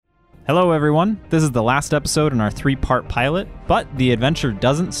Hello everyone, this is the last episode in our 3-part pilot, but the adventure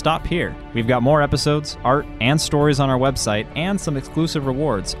doesn't stop here. We've got more episodes, art, and stories on our website, and some exclusive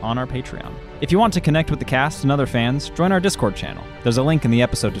rewards on our Patreon. If you want to connect with the cast and other fans, join our Discord channel. There's a link in the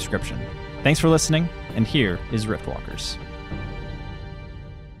episode description. Thanks for listening, and here is Riftwalkers.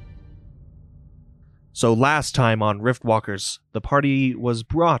 So last time on Riftwalkers, the party was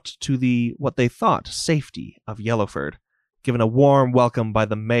brought to the, what they thought, safety of Yellowford, given a warm welcome by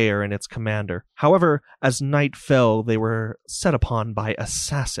the mayor and its commander. However, as night fell, they were set upon by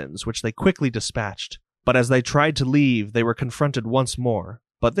assassins, which they quickly dispatched. But as they tried to leave, they were confronted once more.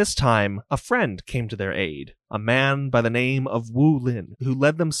 But this time, a friend came to their aid, a man by the name of Wu Lin, who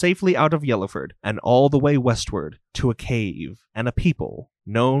led them safely out of Yellowford and all the way westward to a cave and a people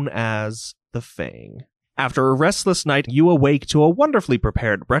known as the Fang. After a restless night, you awake to a wonderfully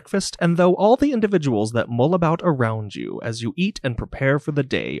prepared breakfast, and though all the individuals that mull about around you as you eat and prepare for the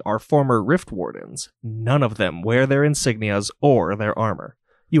day are former Rift Wardens, none of them wear their insignias or their armor.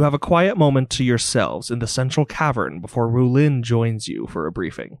 You have a quiet moment to yourselves in the central cavern before Rulin joins you for a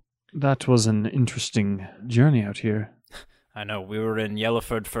briefing. That was an interesting journey out here. I know, we were in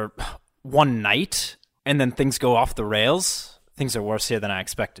Yellowford for one night, and then things go off the rails. Things are worse here than I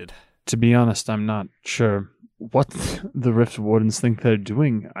expected. To be honest, I'm not sure what the Rift Wardens think they're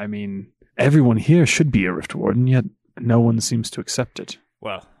doing. I mean, everyone here should be a Rift Warden, yet no one seems to accept it.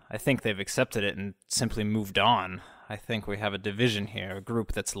 Well, I think they've accepted it and simply moved on. I think we have a division here, a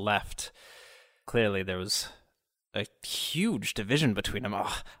group that's left. Clearly, there was a huge division between them.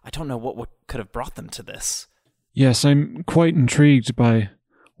 Oh, I don't know what could have brought them to this. Yes, I'm quite intrigued by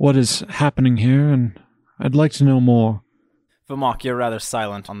what is happening here, and I'd like to know more. Vamok, you're rather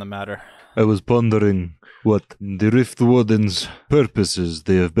silent on the matter. I was pondering what the Rift Warden's purposes.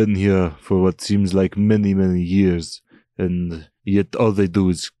 They have been here for what seems like many, many years, and yet all they do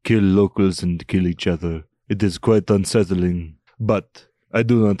is kill locals and kill each other. It is quite unsettling, but I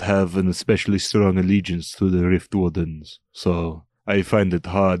do not have an especially strong allegiance to the Rift Wardens, so I find it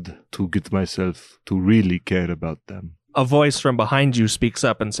hard to get myself to really care about them. A voice from behind you speaks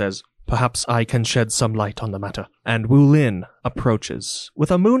up and says, "Perhaps I can shed some light on the matter." And Wu Lin approaches with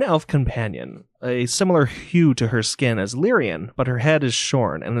a moon elf companion, a similar hue to her skin as Lyrian, but her head is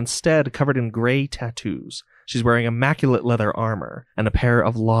shorn and instead covered in gray tattoos. She's wearing immaculate leather armor and a pair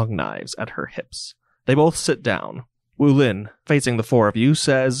of long knives at her hips. They both sit down. Wu Lin, facing the four of you,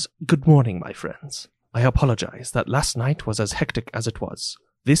 says, "Good morning, my friends. I apologize that last night was as hectic as it was.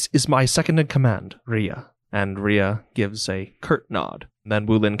 This is my second-in-command, Ria." And Ria gives a curt nod. Then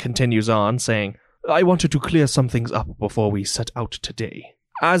Wu Lin continues on, saying, "I wanted to clear some things up before we set out today.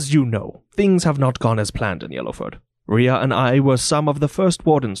 As you know, things have not gone as planned in Yellowford. Ria and I were some of the first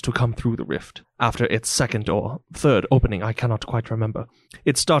wardens to come through the rift. After its second or third opening, I cannot quite remember.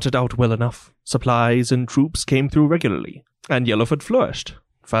 It started out well enough. Supplies and troops came through regularly, and Yellowford flourished.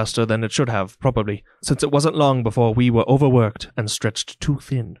 Faster than it should have, probably, since it wasn't long before we were overworked and stretched too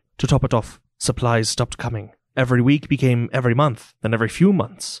thin. To top it off, supplies stopped coming. Every week became every month, then every few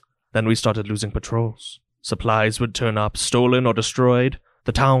months. Then we started losing patrols. Supplies would turn up, stolen or destroyed.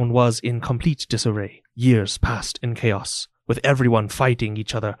 The town was in complete disarray. Years passed in chaos, with everyone fighting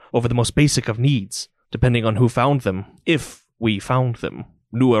each other over the most basic of needs, depending on who found them, if we found them.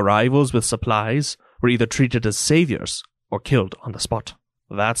 New arrivals with supplies were either treated as saviors or killed on the spot.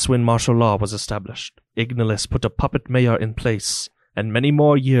 That's when martial law was established. Ignalis put a puppet mayor in place, and many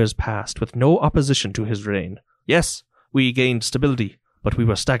more years passed with no opposition to his reign. Yes, we gained stability, but we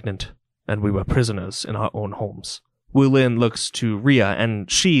were stagnant, and we were prisoners in our own homes." Wu Lin looks to Ria, and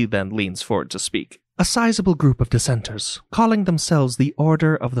she then leans forward to speak. "A sizable group of dissenters, calling themselves the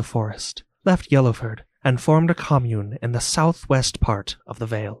Order of the Forest, left Yellowford and formed a commune in the southwest part of the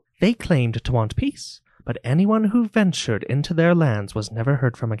Vale. They claimed to want peace, but anyone who ventured into their lands was never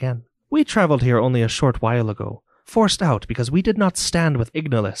heard from again. We traveled here only a short while ago, forced out because we did not stand with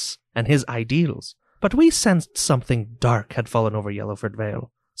Ignalis and his ideals, but we sensed something dark had fallen over Yellowford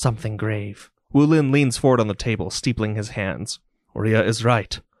Vale, something grave." Wu Lin leans forward on the table, steepling his hands. "Ria is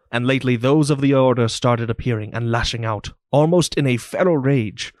right, and lately those of the Order started appearing and lashing out, almost in a feral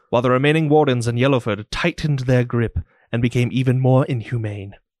rage, while the remaining wardens in Yellowford tightened their grip and became even more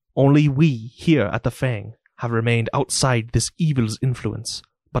inhumane. Only we, here at the Fang, have remained outside this evil's influence.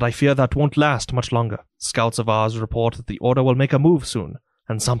 But I fear that won't last much longer. Scouts of ours report that the Order will make a move soon,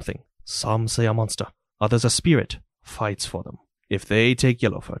 and something, some say a monster, others a spirit, fights for them. If they take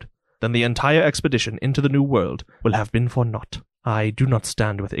Yellowford, then the entire expedition into the New World will have been for naught. I do not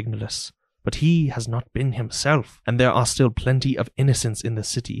stand with Ignalis, but he has not been himself, and there are still plenty of innocents in the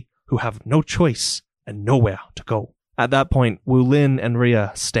city who have no choice and nowhere to go." At that point, Wu Lin and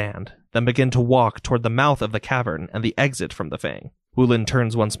Ria stand, then begin to walk toward the mouth of the cavern and the exit from the Fang. Wulin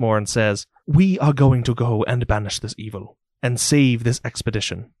turns once more and says, "We are going to go and banish this evil, and save this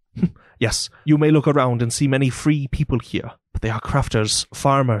expedition. Yes, you may look around and see many free people here, but they are crafters,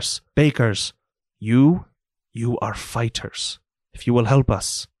 farmers, bakers. You are fighters. If you will help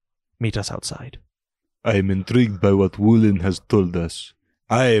us, meet us outside." I am intrigued by what Wulin has told us.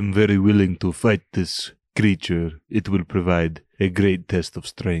 I am very willing to fight this creature. It will provide a great test of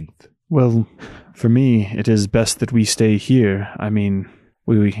strength. Well, for me, it is best that we stay here. I mean,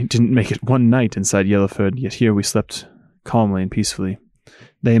 we didn't make it one night inside Yellowford, yet here we slept calmly and peacefully.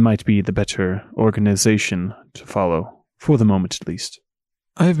 They might be the better organization to follow, for the moment at least.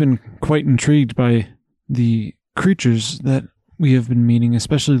 I have been quite intrigued by the creatures that we have been meeting,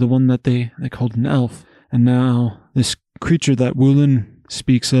 especially the one that they called an elf. And now this creature that Wulin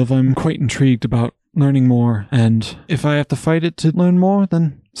speaks of, I'm quite intrigued about learning more, and if I have to fight it to learn more,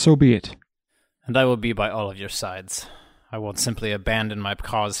 then so be it. And I will be by all of your sides. I won't simply abandon my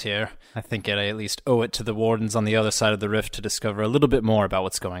cause here. I think I at least owe it to the wardens on the other side of the rift to discover a little bit more about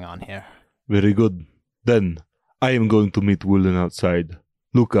what's going on here. Very good. Then, I am going to meet Wulin outside.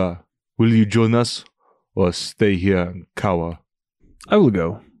 Luca, will you join us, or stay here and cower? I will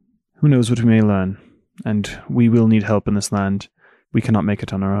go. Who knows what we may learn, and we will need help in this land. We cannot make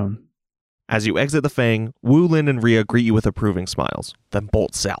it on our own. As you exit the Fang, Wulin and Rhea greet you with approving smiles, then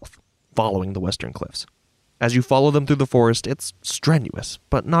bolt south, following the western cliffs. As you follow them through the forest, it's strenuous,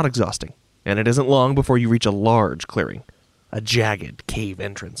 but not exhausting, and it isn't long before you reach a large clearing. A jagged cave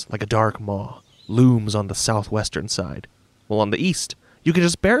entrance, like a dark maw, looms on the southwestern side, while on the east, you can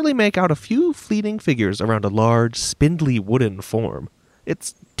just barely make out a few fleeting figures around a large, spindly wooden form.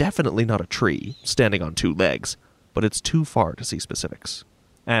 It's definitely not a tree, standing on two legs, but it's too far to see specifics.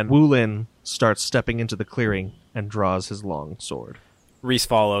 And Wulin starts stepping into the clearing and draws his long sword. Reese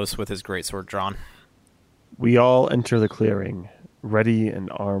follows with his greatsword drawn. We all enter the clearing, ready and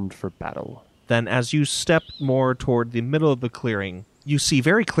armed for battle. Then as you step more toward the middle of the clearing, you see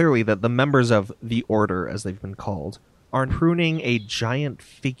very clearly that the members of the Order, as they've been called, are pruning a giant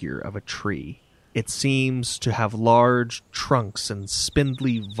figure of a tree. It seems to have large trunks and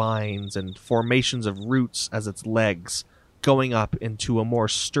spindly vines and formations of roots as its legs, going up into a more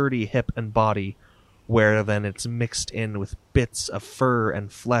sturdy hip and body, where then it's mixed in with bits of fur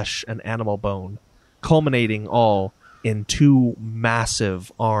and flesh and animal bone, culminating all in two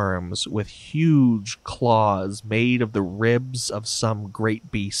massive arms with huge claws made of the ribs of some great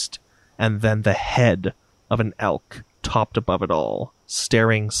beast, and then the head of an elk topped above it all,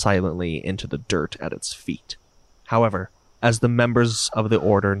 staring silently into the dirt at its feet. However, as the members of the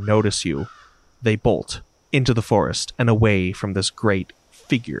Order notice you, they bolt into the forest and away from this great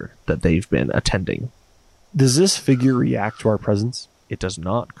figure that they've been attending. Does this figure react to our presence? It does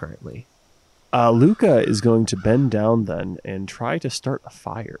not currently. Luca is going to bend down then and try to start a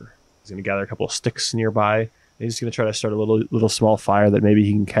fire. He's going to gather a couple of sticks nearby. And he's going to try to start a little small fire that maybe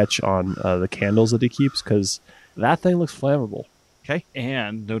he can catch on the candles that he keeps, because that thing looks flammable. Okay.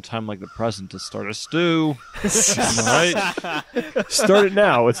 And no time like the present to start a stew. Right? Start it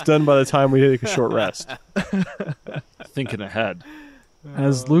now. It's done by the time we take a short rest. Thinking ahead.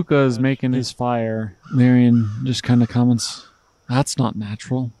 As Luca is making his fire, Lyrian just kind of comments, "That's not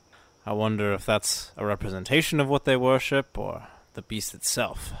natural." I wonder if that's a representation of what they worship, or the beast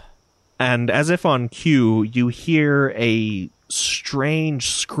itself. And as if on cue, you hear a strange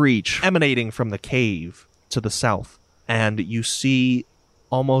screech emanating from the cave to the south. And you see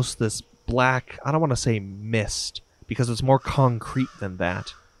almost this black, I don't want to say mist, because it's more concrete than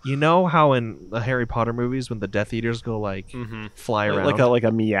that. You know how in the Harry Potter movies when the Death Eaters go fly around? Like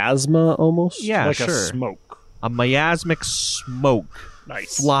a miasma almost? Yeah, Like sure. a smoke. A miasmic smoke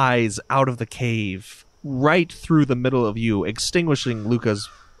flies out of the cave right through the middle of you, extinguishing Luca's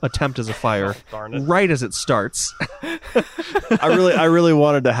attempt as a fire Darn it. right as it starts. I really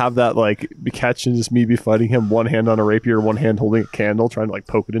wanted to have that be catch and just me be fighting him, one hand on a rapier, one hand holding a candle, trying to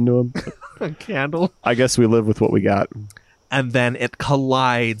poke it into him. A candle. I guess we live with what we got. And then it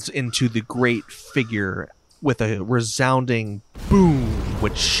collides into the great figure with a resounding boom,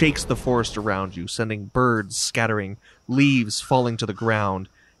 which shakes the forest around you, sending birds scattering, leaves falling to the ground,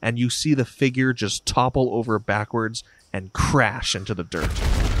 and you see the figure just topple over backwards and crash into the dirt.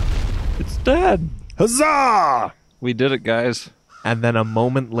 It's dead. Huzzah! We did it, guys. And then a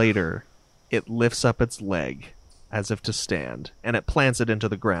moment later, it lifts up its leg as if to stand, and it plants it into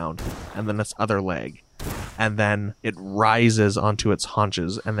the ground, and then its other leg. And then it rises onto its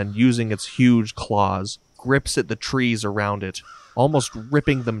haunches, and then using its huge claws, grips at the trees around it, almost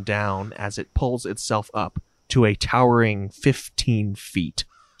ripping them down as it pulls itself up to a towering 15 feet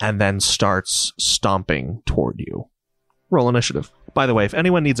and then starts stomping toward you. Roll initiative. By the way, if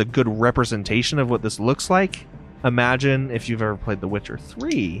anyone needs a good representation of what this looks like, imagine if you've ever played The Witcher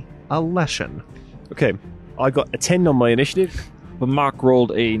 3, a Leshen. Okay, I got a 10 on my initiative. Bamak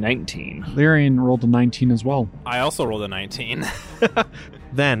rolled a 19. Lyrian rolled a 19 as well. I also rolled a 19.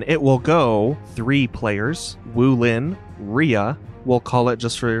 Then it will go 3 players, Wu Lin, Rhea, we'll call it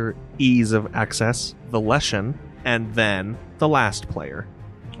just for ease of access, the Leshen, and then the last player.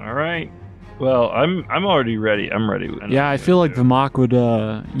 All right. Well, I'm already ready. I'm ready. Yeah, I feel like Vamak would,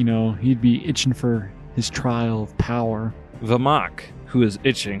 he'd be itching for his trial of power. Vamak, who is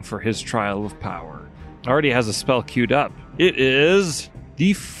itching for his trial of power, already has a spell queued up. It is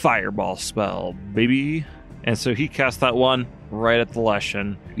the Fireball spell, baby. And so he casts that one right at the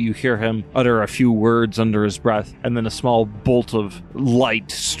Leshen. You hear him utter a few words under his breath, and then a small bolt of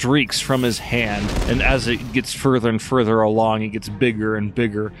light streaks from his hand. And as it gets further and further along, it gets bigger and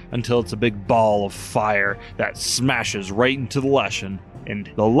bigger until it's a big ball of fire that smashes right into the Leshen. And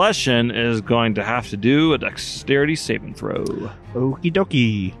the Leshen is going to have to do a dexterity saving throw. Okie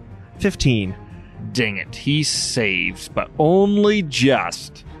dokie. 15. Dang it, he saved, but only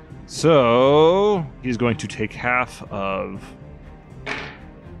just. So, he's going to take half of...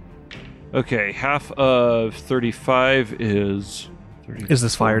 Okay, half of 35 is... 30. Is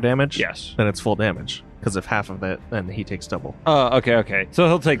this fire damage? Yes. Then it's full damage. Because if half of it, then he takes double. Okay. So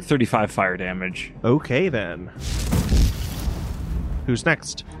he'll take 35 fire damage. Okay, then. Who's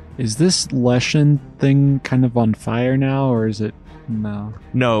next? Is this Leshen thing kind of on fire now, or is it... No.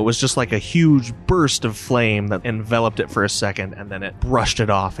 No, it was just like a huge burst of flame that enveloped it for a second, and then it brushed it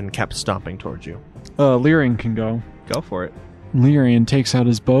off and kept stomping towards you. Lyrian can go. Go for it. Lyrian takes out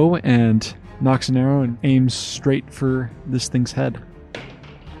his bow and knocks an arrow and aims straight for this thing's head.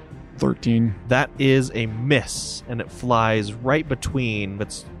 13. That is a miss, and it flies right between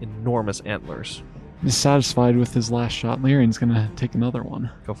its enormous antlers. Dissatisfied with his last shot, Lyrian's gonna take another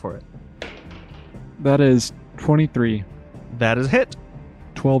one. Go for it. That is 23. That is a hit.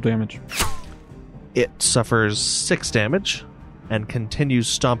 12 damage. It suffers 6 damage and continues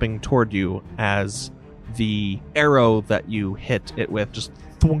stomping toward you as the arrow that you hit it with just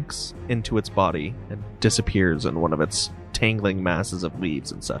thwunks into its body and disappears in one of its tangling masses of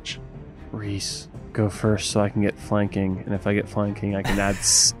leaves and such. Reese, go first so I can get flanking, and if I get flanking, I can add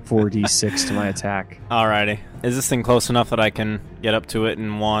 4d6 to my attack. Alrighty. Is this thing close enough that I can get up to it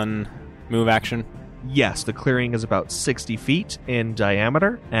in one move action? Yes, the clearing is about 60 feet in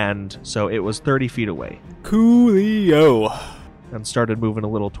diameter, and so it was 30 feet away. Coolio. And started moving a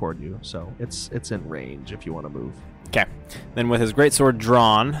little toward you, so it's in range if you want to move. Okay. Then with his greatsword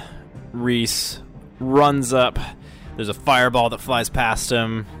drawn, Reese runs up. There's a fireball that flies past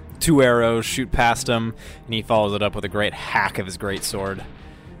him. 2 arrows shoot past him, and he follows it up with a great hack of his greatsword.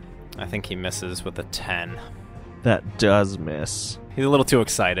 I think he misses with a 10. That does miss. He's a little too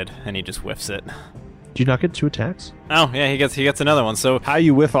excited, and he just whiffs it. Do you not get 2 attacks? Oh, yeah, he gets another one. So How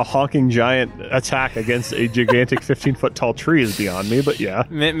you whiff a honking giant attack against a gigantic 15-foot tall tree is beyond me, but yeah.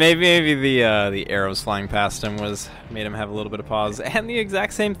 maybe the arrows flying past him made him have a little bit of pause. And the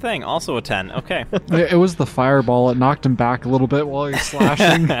exact same thing, also a 10. Okay. It was the fireball. It knocked him back a little bit while he was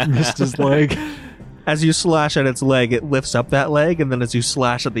slashing. Missed his leg. As you slash at its leg, it lifts up that leg, and then as you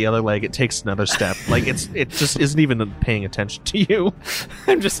slash at the other leg, it takes another step. Like it just isn't even paying attention to you.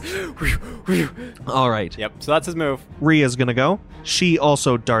 I'm just... All right. Yep, so that's his move. Rhea's gonna go. She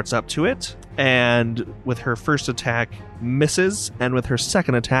also darts up to it, and with her first attack, misses, and with her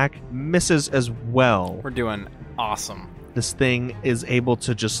second attack, misses as well. We're doing awesome. This thing is able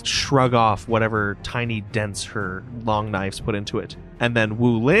to just shrug off whatever tiny dents her long knives put into it. And then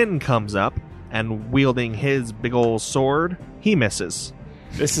Wu Lin comes up, and wielding his big old sword, he misses.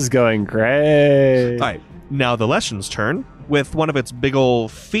 This is going great. All right, now the Leshen's turn. With one of its big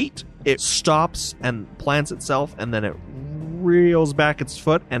old feet, it stops and plants itself, and then it reels back its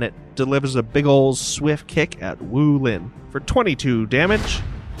foot, and it delivers a big old swift kick at Wu Lin for 22 damage.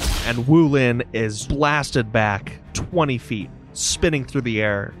 And Wu Lin is blasted back 20 feet, spinning through the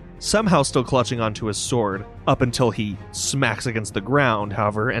air, somehow still clutching onto his sword, up until he smacks against the ground,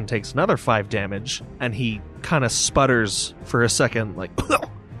 however, and takes another 5 damage, and he kind of sputters for a second, like,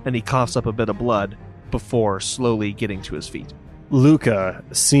 and he coughs up a bit of blood before slowly getting to his feet. Luca,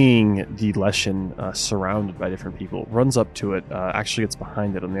 seeing the Leshen surrounded by different people, runs up to it, actually gets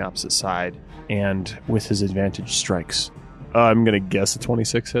behind it on the opposite side, and with his advantage strikes. I'm going to guess a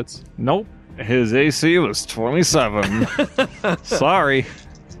 26 hits. Nope. His AC was 27. Sorry.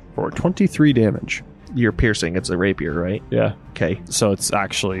 For 23 damage. You're piercing, it's a rapier, right? Yeah. Okay, so it's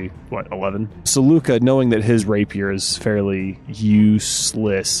actually, 11? So Luca, knowing that his rapier is fairly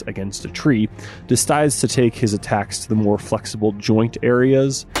useless against a tree, decides to take his attacks to the more flexible joint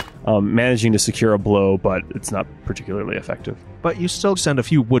areas, managing to secure a blow, but it's not particularly effective. But you still send a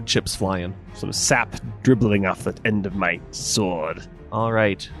few wood chips flying. Sort of sap dribbling off the end of my sword. All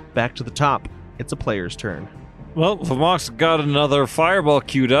right, back to the top. It's a player's turn. Well, Vamok's got another fireball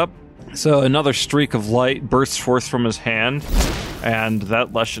queued up. So another streak of light bursts forth from his hand, and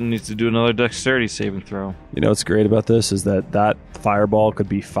that Leshen needs to do another dexterity saving throw. You know what's great about this is that fireball could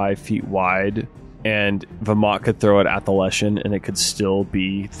be 5 feet wide, and Vamok could throw it at the Leshen, and it could still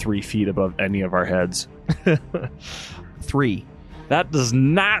be 3 feet above any of our heads. 3. That does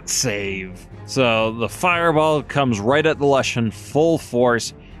not save. So the fireball comes right at the Leshen, full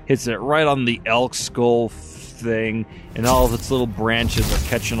force, hits it right on the elk skull thing, and all of its little branches are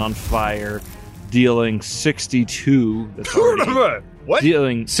catching on fire, dealing 62. That's already, What?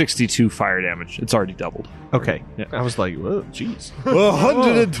 dealing 62 fire damage. It's already doubled. Okay. Yeah. I was like, whoa, jeez.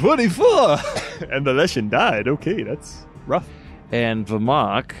 124! And the Leshen died. Okay, that's rough. And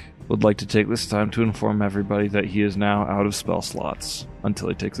Vamok would like to take this time to inform everybody that he is now out of spell slots until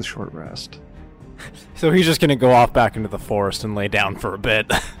he takes a short rest. So he's just going to go off back into the forest and lay down for a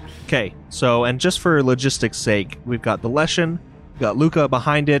bit. Okay, so, and just for logistics' sake, we've got the Leshen, we've got Luca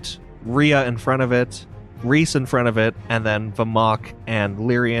behind it, Rhea in front of it, Reese in front of it, and then Vamok and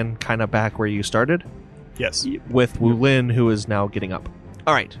Lyrian kind of back where you started, Yes. with Wulin, who is now getting up.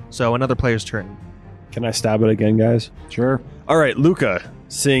 All right, so another player's turn. Can I stab it again, guys? Sure. All right, Luca,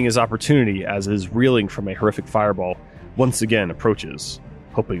 seeing his opportunity as is reeling from a horrific fireball, once again approaches,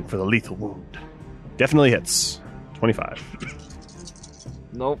 hoping for the lethal wound. Definitely hits. 25.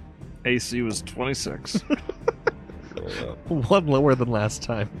 Nope. AC was 26. One lower than last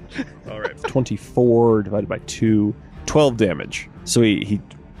time. All right. 24 divided by 2. 12 damage. So he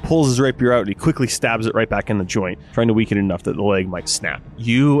pulls his rapier out and he quickly stabs it right back in the joint, trying to weaken it enough that the leg might snap.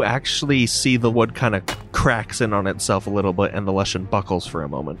 You actually see the wood kind of cracks in on itself a little bit, and the Leshen buckles for a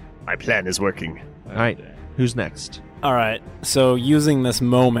moment. My plan is working. All right, who's next? All right, so using this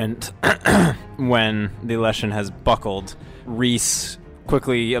moment when the Leshen has buckled, Reese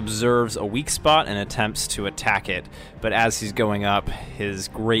quickly observes a weak spot and attempts to attack it. But as he's going up, his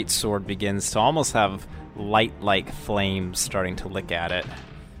great sword begins to almost have light-like flames starting to lick at it,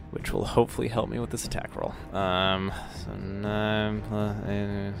 which will hopefully help me with this attack roll. So 9 plus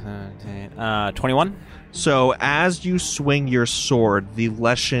 8, 17, 21. So as you swing your sword, the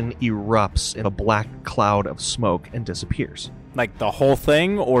Leshen erupts in a black cloud of smoke and disappears. Like the whole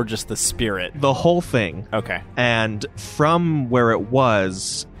thing or just the spirit? The whole thing. Okay. And from where it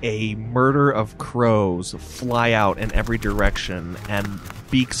was, a murder of crows fly out in every direction, and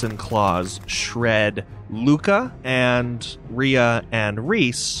beaks and claws shred Luca and Rhea and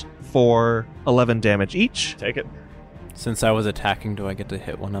Reese for 11 damage each. Take it. Since I was attacking, do I get to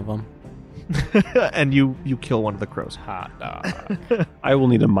hit one of them? And you kill one of the crows. Hot dog. I will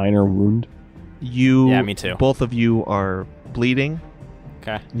need a minor wound. Yeah, me too. Both of you are bleeding.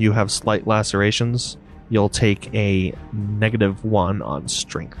 Okay. You have slight lacerations. You'll take a -1 on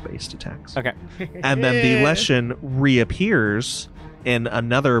strength-based attacks. Okay. And then the Leshen reappears in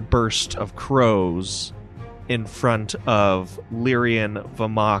another burst of crows in front of Lyrian,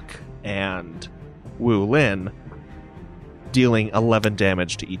 Vamok, and Wulin, dealing 11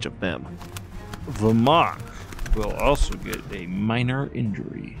 damage to each of them. Vamok will also get a minor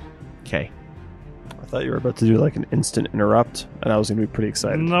injury. Okay. I thought you were about to do like an instant interrupt, and I was going to be pretty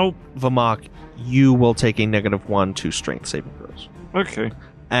excited. Nope. Vamok, you will take a -1 to strength saving throws. Okay.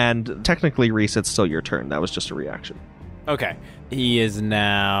 And technically, Reese, it's still your turn. That was just a reaction. Okay. He is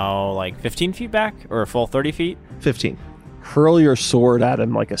now like 15 feet back or a full 30 feet? 15. Hurl your sword at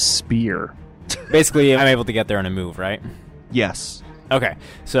him like a spear. Basically, I'm able to get there in a move, right? Yes. Okay,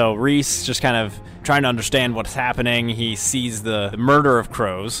 so Reese just kind of trying to understand what's happening. He sees the murder of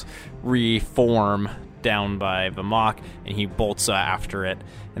crows reform down by Vamok, and he bolts after it.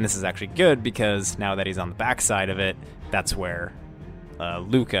 And this is actually good because now that he's on the backside of it, that's where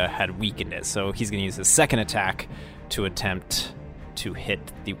Luca had weakened it. So he's going to use his second attack to attempt to hit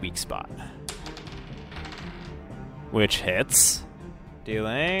the weak spot. Which hits,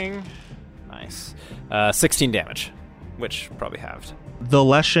 dealing, nice, 16 damage, which probably halved. The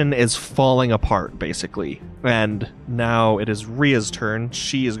Leshen is falling apart, basically. And now it is Rhea's turn.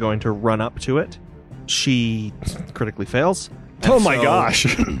 She is going to run up to it. She critically fails. Oh And my so-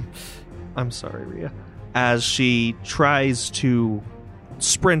 gosh. I'm sorry, Rhea. As she tries to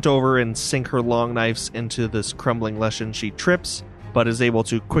sprint over and sink her long knives into this crumbling Leshen, she trips, but is able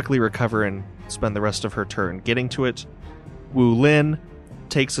to quickly recover and spend the rest of her turn getting to it. Wu Lin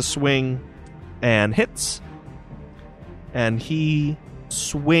takes a swing and hits. And he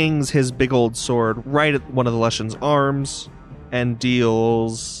swings his big old sword right at one of the Leshen's arms and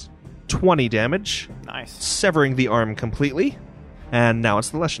deals 20 damage, Nice. severing the arm completely. And now it's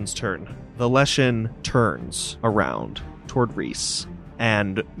the Leshen's turn. The Leshen turns around toward Reese,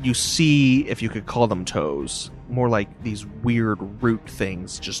 and you see, if you could call them toes, more like these weird root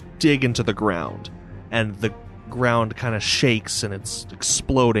things just dig into the ground, and the ground kind of shakes and it's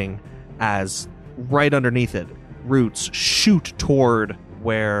exploding as right underneath it, roots shoot toward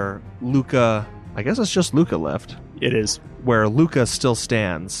where Luca, I guess it's just Luca left, It is. where Luca still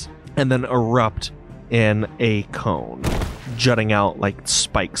stands, and then erupt in a cone, jutting out like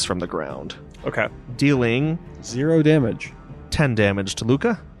spikes from the ground, Okay. dealing 0 damage. 10 damage to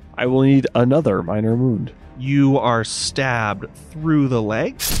Luca. I will need another minor wound. You are stabbed through the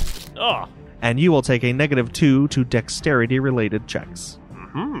leg, Oh, and you will take a -2 to dexterity-related checks.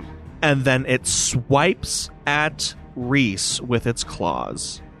 Mm-hmm. And then it swipes at Reese with its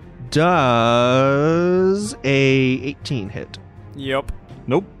claws. Does a 18 hit? yep.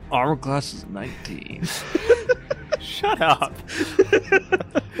 Nope. Armor class is 19. Shut up.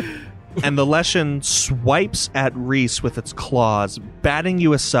 And the Leshen swipes at Reese with its claws, batting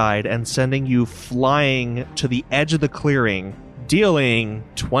you aside and sending you flying to the edge of the clearing, dealing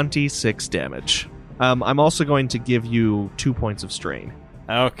 26 damage. I'm also going to give you 2 points of strain.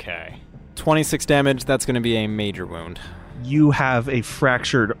 Okay. 26 damage, that's going to be a major wound. You have a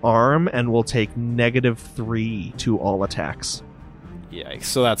fractured arm and will take -3 to all attacks. Yikes.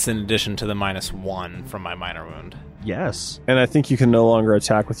 So that's in addition to the -1 from my minor wound. Yes, And I think you can no longer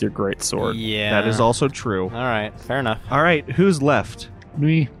attack with your great sword. Yeah. that is also true. All right, fair enough. All right, who's left?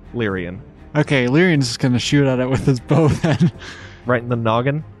 Me. Lyrian. Okay, Lyrian's just gonna shoot at it with his bow then. Right in the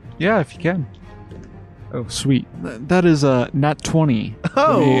noggin? Yeah, if you can. Oh, sweet. That is a nat 20.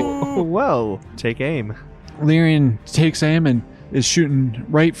 Oh, well, take aim. Lyrian takes aim and is shooting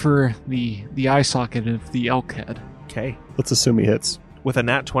right for the eye socket of the elk head. Okay. Let's assume he hits. With a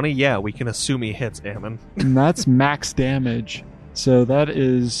nat 20, yeah, we can assume he hits Ammon. And that's max damage. So that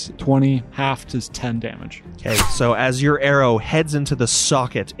is 20, half to 10 damage. Okay, so as your arrow heads into the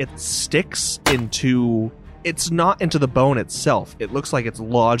socket, it sticks into... It's not into the bone itself. It looks like it's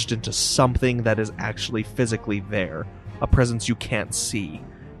lodged into something that is actually physically there. A presence you can't see.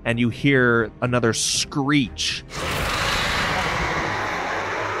 And you hear another screech.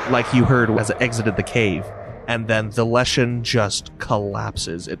 Like you heard as it exited the cave. And then the Leshen just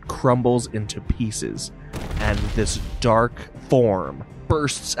collapses. It crumbles into pieces. And this dark form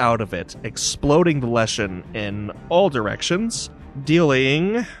bursts out of it, exploding the Leshen in all directions,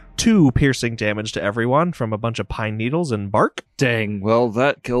 dealing 2 piercing damage to everyone from a bunch of pine needles and bark. Dang, well,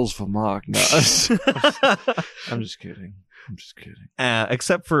 that kills Famak. No, I'm just kidding.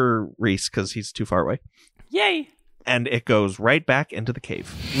 Except for Reese, because he's too far away. Yay! And it goes right back into the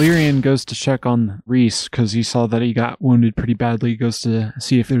cave. Lyrian goes to check on Reese because he saw that he got wounded pretty badly. He goes to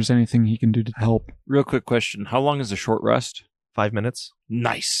see if there's anything he can do to help. Real quick question. How long is a short rest? 5 minutes.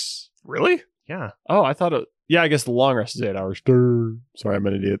 Nice. Really? Yeah. Oh, I thought it... Yeah, I guess the long rest is 8 hours. Sorry, I'm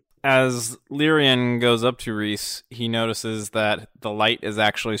an idiot. As Lyrian goes up to Reese, he notices that the light is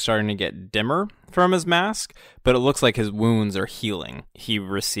actually starting to get dimmer from his mask, but it looks like his wounds are healing. He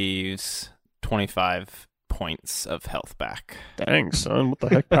receives 25 points of health back. Dang, son. What the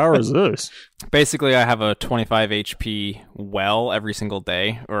heck power is this? Basically, I have a 25 HP well every single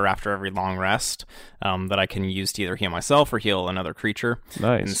day, or after every long rest, that I can use to either heal myself or heal another creature. And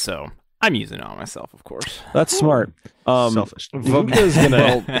Nice. so I'm using it on myself, of course. That's smart. Selfish. Luca's going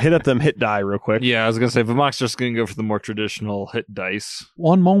to hit at them hit die real quick. Yeah, I was going to say, Vamak's just going to go for the more traditional hit dice.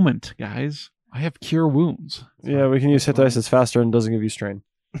 One moment, guys. I have cure wounds. Yeah, we can use hit dice. It's faster and doesn't give you strain.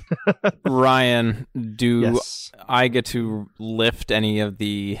 Ryan, do Yes. I get to lift any of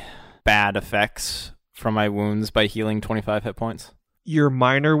the bad effects from my wounds by healing 25 hit points? Your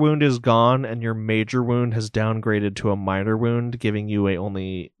minor wound is gone, and your major wound has downgraded to a minor wound, giving you a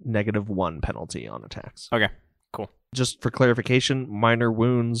only -1 penalty on attacks. Okay, cool. Just for clarification, minor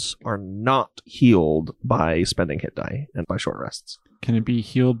wounds are not healed by spending hit die and by short rests. Can it be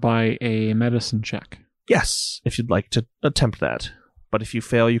healed by a medicine check? Yes, if you'd like to attempt that. But if you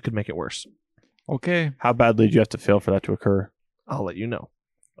fail, you could make it worse. Okay. How badly do you have to fail for that to occur? I'll let you know.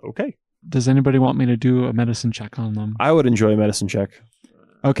 Okay. Does anybody want me to do a medicine check on them? I would enjoy a medicine check.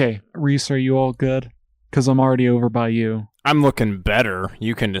 Okay. Reese, are you all good? Because I'm already over by you. I'm looking better.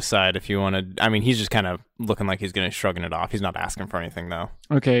 You can decide if you want to. I mean, he's just kind of looking like he's going to shrugging it off. He's not asking for anything, though.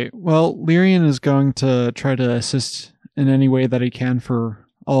 Okay. Well, Lyrian is going to try to assist in any way that he can for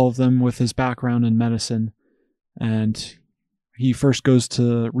all of them with his background in medicine. And he first goes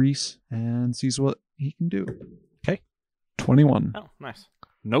to Reese and sees what he can do. Okay. 21. Oh, nice.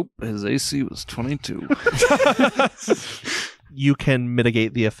 Nope, his AC was 22. You can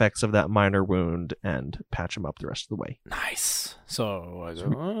mitigate the effects of that minor wound and patch him up the rest of the way. Nice. So I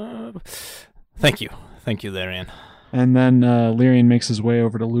go, thank you, Larian. And then Lyrian makes his way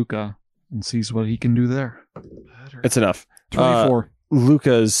over to Luca and sees what he can do there. It's enough. 24.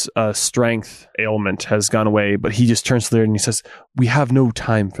 Luca's strength ailment has gone away, but he just turns to Lyrian and he says, "We have no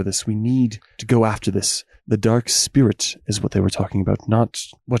time for this. We need to go after this. The dark spirit is what they were talking about, not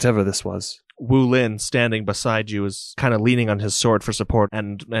whatever this was." Wu Lin, standing beside you, is kind of leaning on his sword for support,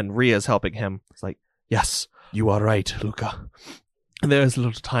 and Ria's helping him. It's like, yes, you are right, Luca. There is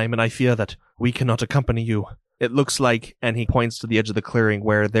little time, and I fear that we cannot accompany you. It looks like, and he points to the edge of the clearing,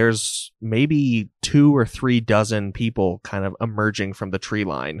 where there's maybe 2 or 3 dozen people kind of emerging from the tree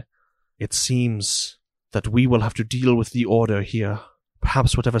line. It seems that we will have to deal with the order here.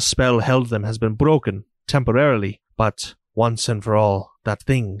 Perhaps whatever spell held them has been broken, temporarily, but once and for all, that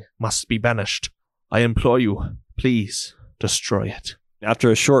thing must be banished. I implore you, please, destroy it.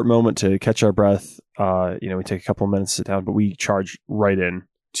 After a short moment to catch our breath, we take a couple of minutes to sit down, but we charge right in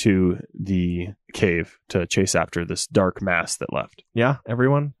to the cave to chase after this dark mass that left. Yeah,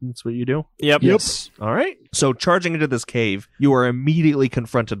 everyone? That's what you do? Yep. Yes. All right. So charging into this cave, you are immediately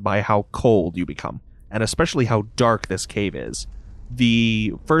confronted by how cold you become, and especially how dark this cave is.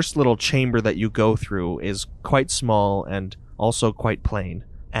 The first little chamber that you go through is quite small and also quite plain.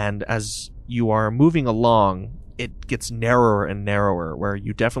 And as you are moving along, it gets narrower and narrower, where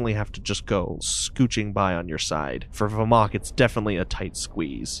you definitely have to just go scooching by on your side. For Vamok, it's definitely a tight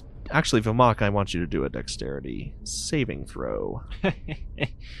squeeze. Actually, Vamok, I want you to do a dexterity saving throw.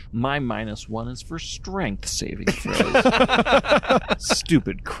 My -1 is for strength saving throws.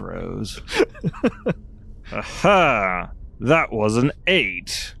 Stupid crows. Aha! That was an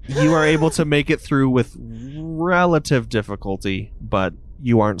 8. You are able to make it through with relative difficulty, but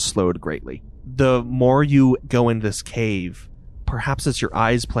you aren't slowed greatly. The more you go in this cave, perhaps it's your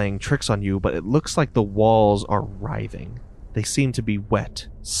eyes playing tricks on you, but it looks like the walls are writhing. They seem to be wet,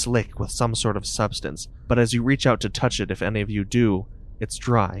 slick with some sort of substance, but as you reach out to touch it, if any of you do, it's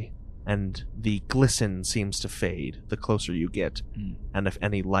dry, and the glisten seems to fade the closer you get, and if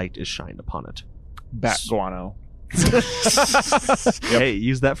any light is shined upon it. Bat guano. Hey,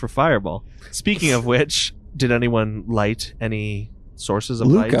 use that for fireball. Speaking of which, did anyone light any sources of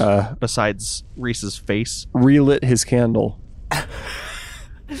light Luca besides Reese's face? relit his candle.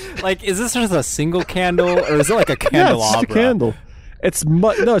 Like, is this just a single candle, or is it like a Yeah, candelabra? it's just a candle.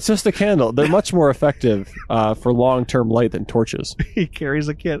 It's just a candle. They're much more effective for long-term light than torches. He carries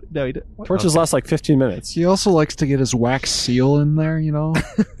a kid. No, he didn't. Torches last like 15 minutes. He also likes to get his wax seal in there, you know?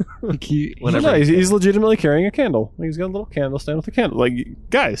 Like No, he's legitimately carrying a candle. He's got a little candle stand with a candle. Like,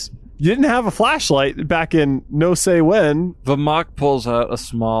 guys, you didn't have a flashlight back in no say when. Vamok pulls out a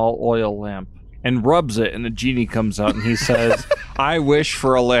small oil lamp and rubs it, and the genie comes out and he says, I wish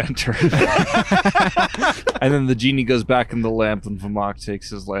for a lantern. And then the genie goes back in the lamp and Vamok takes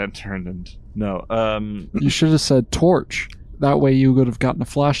his lantern and You should have said torch. That way you would have gotten a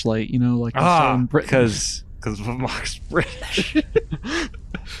flashlight, you know, like they say in Britain. because Vamok's British.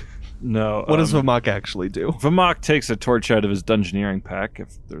 No. What does Vamok actually do? Vamok takes a torch out of his dungeoneering pack, if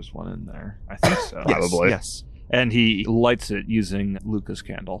there's one in there. I think so. Yes. And he lights it using Luca's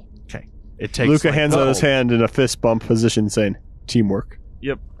candle. It takes Luca like, hands out his hand in a fist bump position saying, teamwork.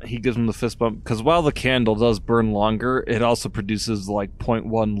 Yep, he gives him the fist bump, because while the candle does burn longer, it also produces like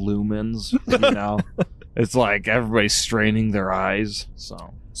 0.1 lumens, you know? It's like everybody's straining their eyes,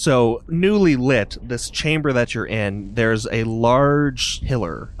 So, newly lit, this chamber that you're in, there's a large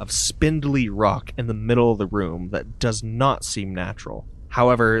pillar of spindly rock in the middle of the room that does not seem natural.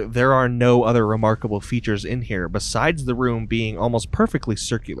 However, there are no other remarkable features in here besides the room being almost perfectly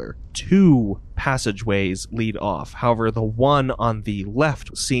circular. 2 passageways lead off. However, the one on the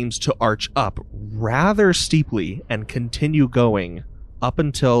left seems to arch up rather steeply and continue going up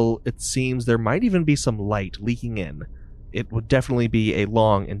until it seems there might even be some light leaking in. It would definitely be a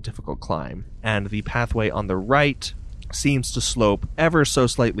long and difficult climb. And the pathway on the right seems to slope ever so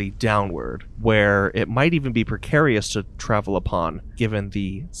slightly downward, where it might even be precarious to travel upon, given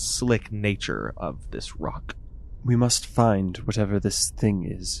the slick nature of this rock. We must find whatever this thing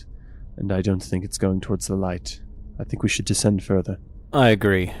is, and I don't think it's going towards the light. I think we should descend further. I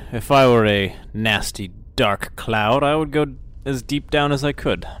agree. If I were a nasty dark cloud, I would go as deep down as I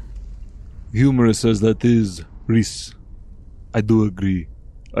could. Humorous as that is, Reese, I do agree.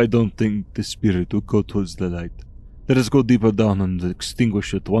 I don't think the spirit would go towards the light. Let us go deeper down and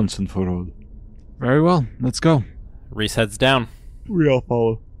extinguish it once and for all. Very well. Let's go. Reese heads down. We all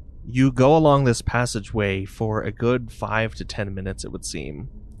follow. You go along this passageway for a good 5 to 10 minutes, it would seem.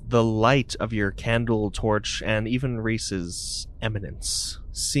 The light of your candle torch and even Reese's eminence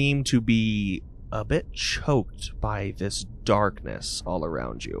seem to be a bit choked by this darkness all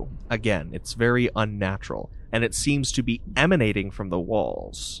around you. Again, it's very unnatural, and it seems to be emanating from the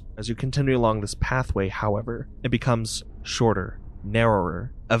walls. As you continue along this pathway, however, it becomes shorter,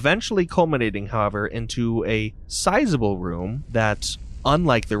 narrower, eventually culminating, however, into a sizable room that,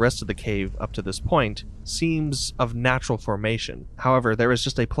 unlike the rest of the cave up to this point, seems of natural formation. However, there is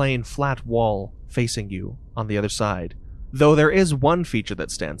just a plain flat wall facing you on the other side. Though there is one feature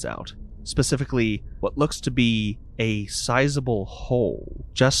that stands out, specifically what looks to be a sizable hole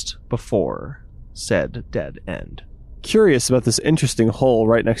just before said dead end. Curious about this interesting hole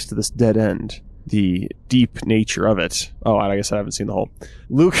right next to this dead end. The deep nature of it. Oh, I guess I haven't seen the hole.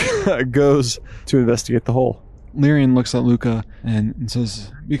 Luke goes to investigate the hole. Lyrian looks at Luca and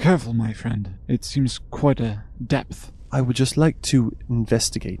says, "Be careful, my friend. It seems quite a depth." I would just like to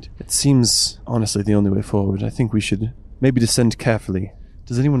investigate. It seems, honestly, the only way forward. I think we should maybe descend carefully.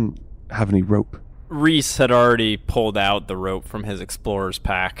 Does anyone have any rope? Reese had already pulled out the rope from his explorer's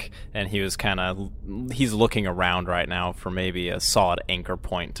pack, and he's looking around right now for maybe a solid anchor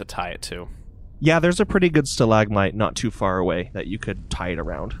point to tie it to. Yeah, there's a pretty good stalagmite not too far away that you could tie it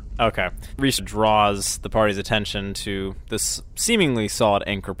around. Okay. Reese draws the party's attention to this seemingly solid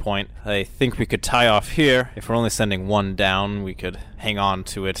anchor point. I think we could tie off here. If we're only sending one down, we could hang on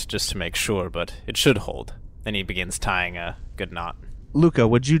to it just to make sure, but it should hold. Then he begins tying a good knot. Luca,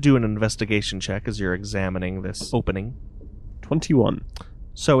 would you do an investigation check as you're examining this opening? 21.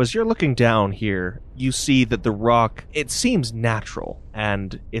 So as you're looking down here, you see that the rock, it seems natural,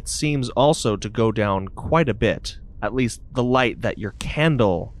 and it seems also to go down quite a bit. At least the light that your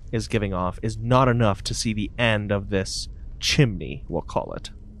candle is giving off is not enough to see the end of this chimney, we'll call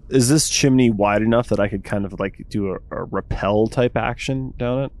it. Is this chimney wide enough that I could kind of like do a rappel type action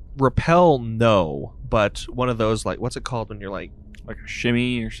down it? Rappel, no, but one of those, like, what's it called when you're like a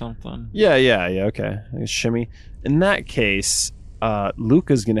shimmy or something? Yeah, okay. Like a shimmy. In that case,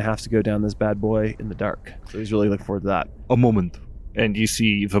 Luca's going to have to go down this bad boy in the dark. So he's really looking forward to that. A moment. And you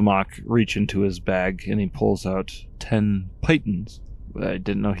see Vamok reach into his bag and he pulls out 10 pythons that I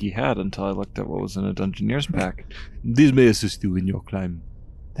didn't know he had until I looked at what was in a Dungeoneer's pack. These may assist you in your climb.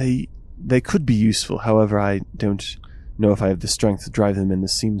 They could be useful. However, I don't know if I have the strength to drive them in.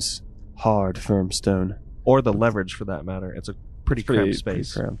 This seems hard, firm stone. Or the leverage, for that matter. It's a pretty cramped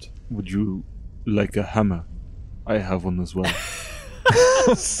space. Pretty cramped. Would you like a hammer? I have one as well.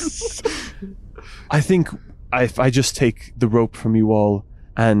 I think if I just take the rope from you all,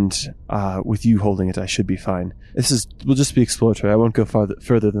 and with you holding it, I should be fine. We'll just be exploratory. I won't go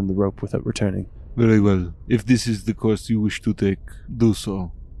further than the rope without returning. Very well. If this is the course you wish to take, do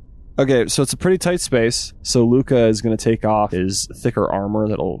so. Okay, so it's a pretty tight space. So Luca is going to take off his thicker armor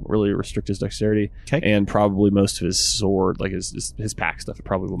that'll really restrict his dexterity, and probably most of his sword, like his pack stuff. It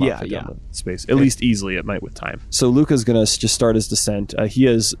probably will not fit down the space, at least easily. It might with time. So Luca's going to just start his descent. He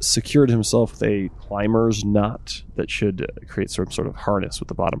has secured himself with a climber's knot that should create some sort of harness with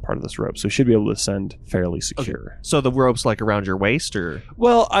the bottom part of this rope. So he should be able to ascend fairly secure. Okay. So the rope's like around your waist, or?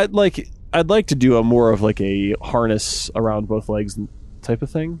 Well, I'd like to do a more of like a harness around both legs type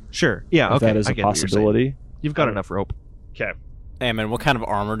of thing. Sure. Yeah, if okay. that is a possibility. You've got enough rope. Okay. Hey, man, what kind of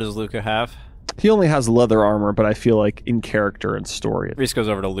armor does Luca have? He only has leather armor, but I feel like in character and story. Reese goes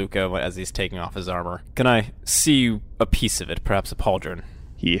over to Luca as he's taking off his armor. Can I see a piece of it, perhaps a pauldron?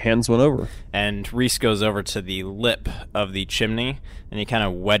 He hands one over. And Reese goes over to the lip of the chimney, and he kind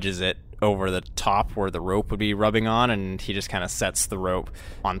of wedges it over the top where the rope would be rubbing on, and he just kind of sets the rope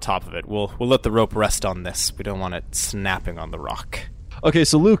on top of it. We'll let the rope rest on this. We don't want it snapping on the rock. Okay,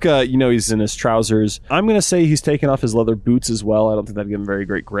 so Luca, he's in his trousers. I'm going to say he's taken off his leather boots as well. I don't think that'd give him very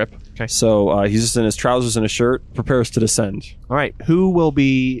great grip. Okay. So he's just in his trousers and a shirt, prepares to descend. All right. Who will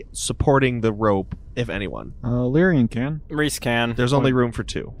be supporting the rope, if anyone? Lyrian can. Reese can. There's only room for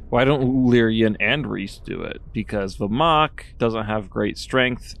 2. Why don't Lyrian and Reese do it? Because Vamok doesn't have great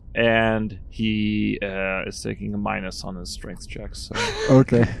strength, and he is taking a minus on his strength checks. So.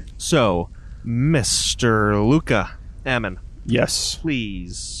 Okay. So, Mr. Luca Ammon. Yes.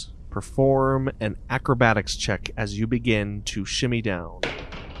 Please perform an acrobatics check as you begin to shimmy down.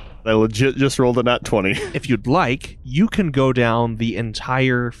 I legit just rolled a nat 20. If you'd like, you can go down the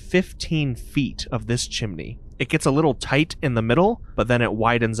entire 15 feet of this chimney. It gets a little tight in the middle, but then it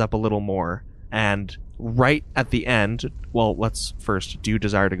widens up a little more. And right at the end, well, let's first, do you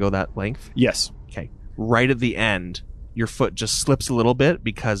desire to go that length? Yes. Okay. Right at the end, your foot just slips a little bit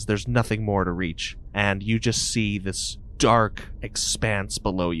because there's nothing more to reach. and you just see this dark expanse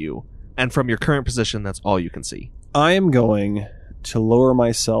below you. And from your current position, that's all you can see. I am going to lower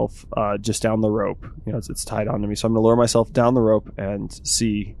myself just down the rope. It's tied onto me, so I'm going to lower myself down the rope and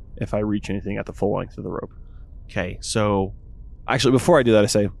see if I reach anything at the full length of the rope. Okay, so Actually, before I do that, I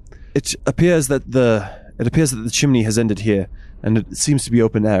say, it appears that the chimney has ended here, and it seems to be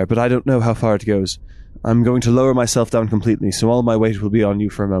open air, but I don't know how far it goes. I'm going to lower myself down completely, so all my weight will be on you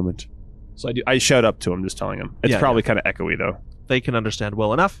for a moment. So I shout up to him, just telling him. It's probably kind of echoey, though. they can understand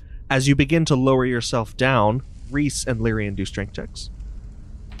well enough. As you begin to lower yourself down, Reese and Lyrian do strength checks.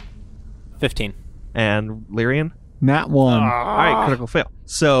 15. And Lyrian? Nat 1. All right, critical fail.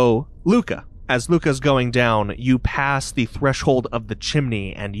 So, Luca, as Luca's going down, you pass the threshold of the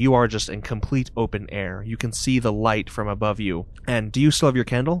chimney, and you are just in complete open air. You can see the light from above you. And do you still have your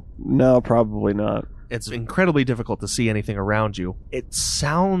candle? No, probably not. It's incredibly difficult to see anything around you. It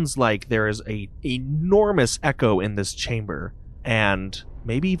sounds like there is a enormous echo in this chamber, and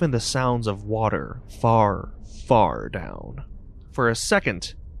maybe even the sounds of water far, far down. For a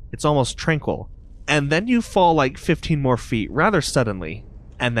second, it's almost tranquil, and then you fall like 15 more feet rather suddenly,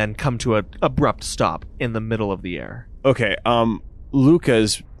 and then come to an abrupt stop in the middle of the air. Okay,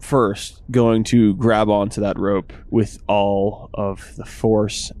 Luca's first going to grab onto that rope with all of the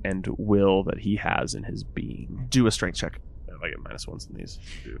force and will that he has in his being. Do a strength check. If I get -1s in these.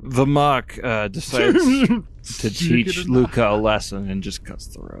 The mock decides to teach Luca a lesson and just cuts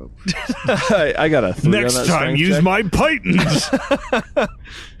the rope. I got a 3 on that strength check. my pythons.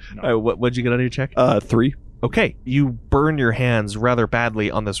 What'd you get on your check? 3. Okay, you burn your hands rather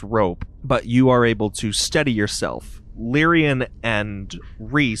badly on this rope, but you are able to steady yourself. Lyrian and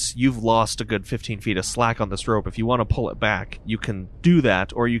Reese, you've lost a good 15 feet of slack on this rope. If you want to pull it back, you can do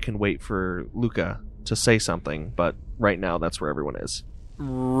that, or you can wait for Luca to say something, but right now that's where everyone is.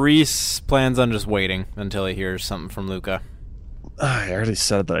 Reese plans on just waiting until he hears something from Luca. I already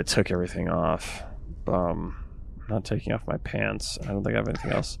said that I took everything off. Not taking off my pants. I don't think I have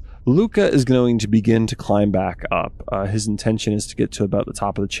anything else. Luca is going to begin to climb back up. His intention is to get to about the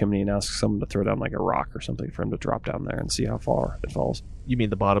top of the chimney and ask someone to throw down like a rock or something for him to drop down there and see how far it falls. You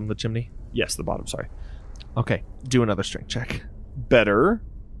mean the bottom of the chimney? Yes, the bottom, sorry. Okay, do another strength check. Better.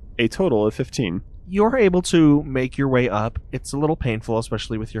 A total of 15. You're able to make your way up. It's a little painful,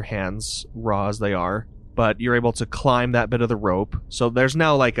 especially with your hands, raw as they are, but you're able to climb that bit of the rope. So there's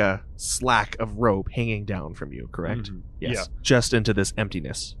now like a slack of rope hanging down from you, correct? Mhm. Yes. Yeah. Just into this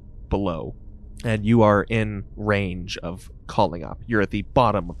emptiness below. And you are in range of calling up. You're at the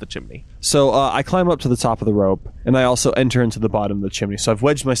bottom of the chimney. So I climb up to the top of the rope, and I also enter into the bottom of the chimney. So I've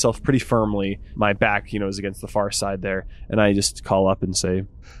wedged myself pretty firmly. My back, is against the far side there. And I just call up and say,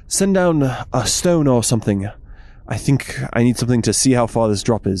 "Send down a stone or something. I think I need something to see how far this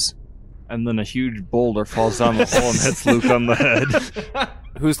drop is." And then a huge boulder falls down the hole and hits Luke on the head.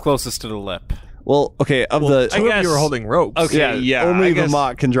 Who's closest to the lip? Well, okay, Two of you are holding ropes. Okay, yeah. only I the guess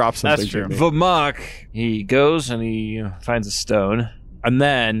mock can drop something That's true. to me. Vamok, he goes and he finds a stone, and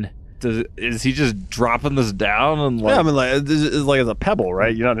then is he just dropping this down and like? Yeah, I mean, like it's a pebble,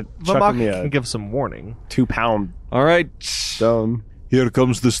 right? You're not The mock chucking me can a give some warning. 2-pound All right, stone. Here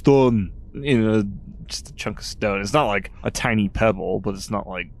comes the stone. just a chunk of stone. It's not like a tiny pebble, but it's not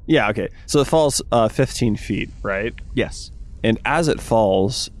like Yeah, okay. So it falls 15 feet, right? Yes. And as it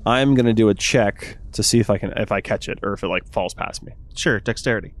falls, I'm gonna do a check to see if I catch it or if it like falls past me. Sure,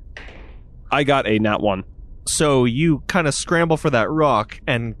 dexterity. I got a nat 1. So you kind of scramble for that rock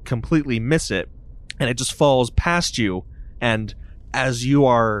and completely miss it, and it just falls past you. And as you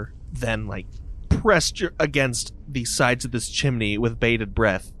are then like pressed against the sides of this chimney with bated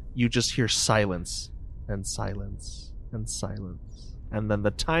breath, you just hear silence and silence and silence, and then the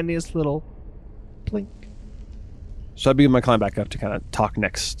tiniest little blink. So I begin my climb back up to kind of talk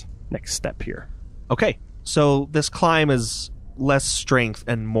next step here. Okay, so this climb is less strength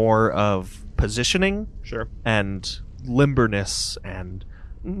and more of positioning. Sure. And limberness and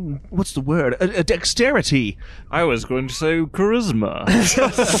what's the word? A dexterity. I was going to say charisma.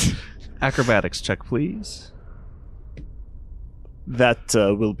 Acrobatics check, please. That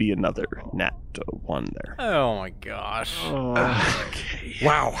will be another nat 1 there. Oh my gosh.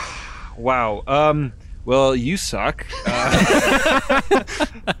 Wow. Well, you suck.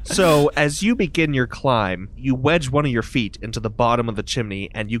 So as you begin your climb, you wedge one of your feet into the bottom of the chimney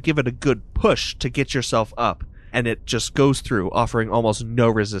and you give it a good push to get yourself up, and it just goes through, offering almost no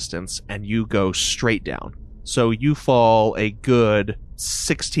resistance, and you go straight down. So you fall a good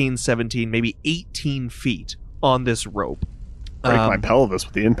 16, 17, maybe 18 feet on this rope. Break my pelvis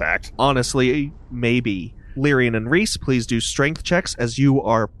with the impact. Honestly, maybe. Lyrian and Reese, please do strength checks as you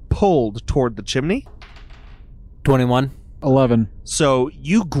are pulled toward the chimney. 21. 11. So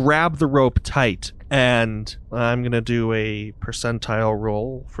you grab the rope tight, and I'm going to do a percentile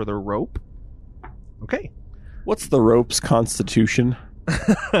roll for the rope. Okay. What's the rope's constitution?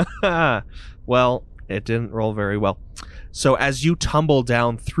 Well, it didn't roll very well. So as you tumble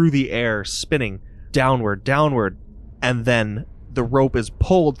down through the air, spinning downward, and then the rope is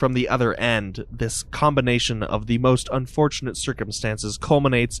pulled from the other end, this combination of the most unfortunate circumstances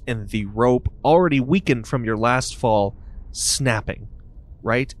culminates in the rope, already weakened from your last fall, snapping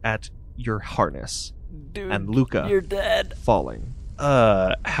right at your harness. Dude, and Luca, you're dead. falling.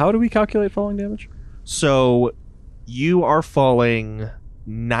 How do we calculate falling damage? So you are falling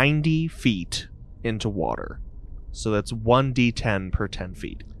 90 feet into water. So that's 1d10 per 10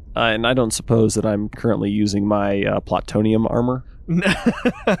 feet. And I don't suppose that I'm currently using my plutonium armor.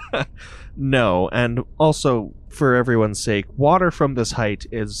 No, and also, for everyone's sake, water from this height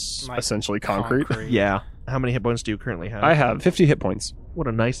is... Essentially concrete. Yeah. How many hit points do you currently have? I have 50 hit points. What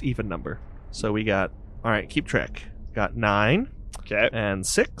a nice even number. So we got... Alright, keep track. Got 9. Okay. And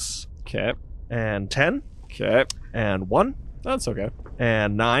 6. Okay. And 10. Okay. And 1. That's okay.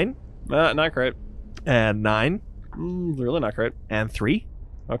 And 9. Not great. And 9. Really not great. And 3.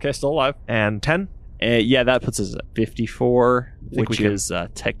 Okay, still alive. And 10. Yeah, that puts us at 54, Think which we can- is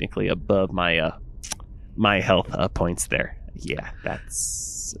technically above my my health points there. Yeah,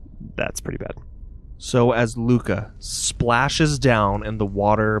 that's pretty bad. So as Luca splashes down in the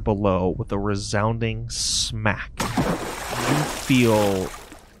water below with a resounding smack, you feel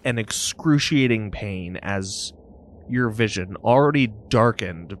an excruciating pain as your vision, already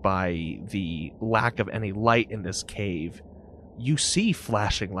darkened by the lack of any light in this cave, you see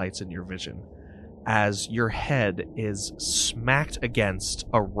flashing lights in your vision as your head is smacked against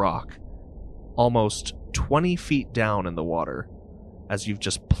a rock almost 20 feet down in the water as you've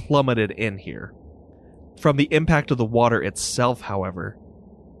just plummeted in here. From the impact of the water itself, however,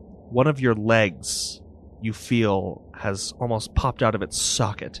 one of your legs you feel has almost popped out of its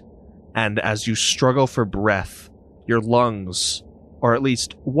socket, and as you struggle for breath, your lungs, or at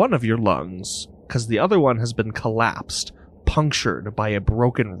least one of your lungs, because the other one has been collapsed, punctured by a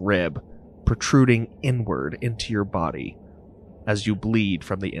broken rib, protruding inward into your body as you bleed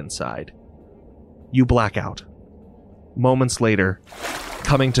from the inside. You black out. Moments later,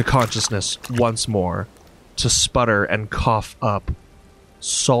 coming to consciousness once more, to sputter and cough up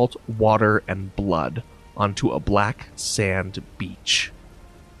salt water and blood onto a black sand beach.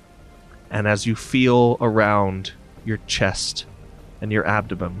 And as you feel around your chest and your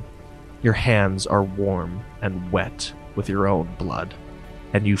abdomen, your hands are warm and wet with your own blood,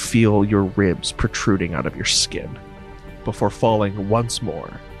 and you feel your ribs protruding out of your skin before falling once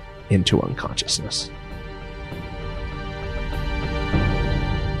more into unconsciousness.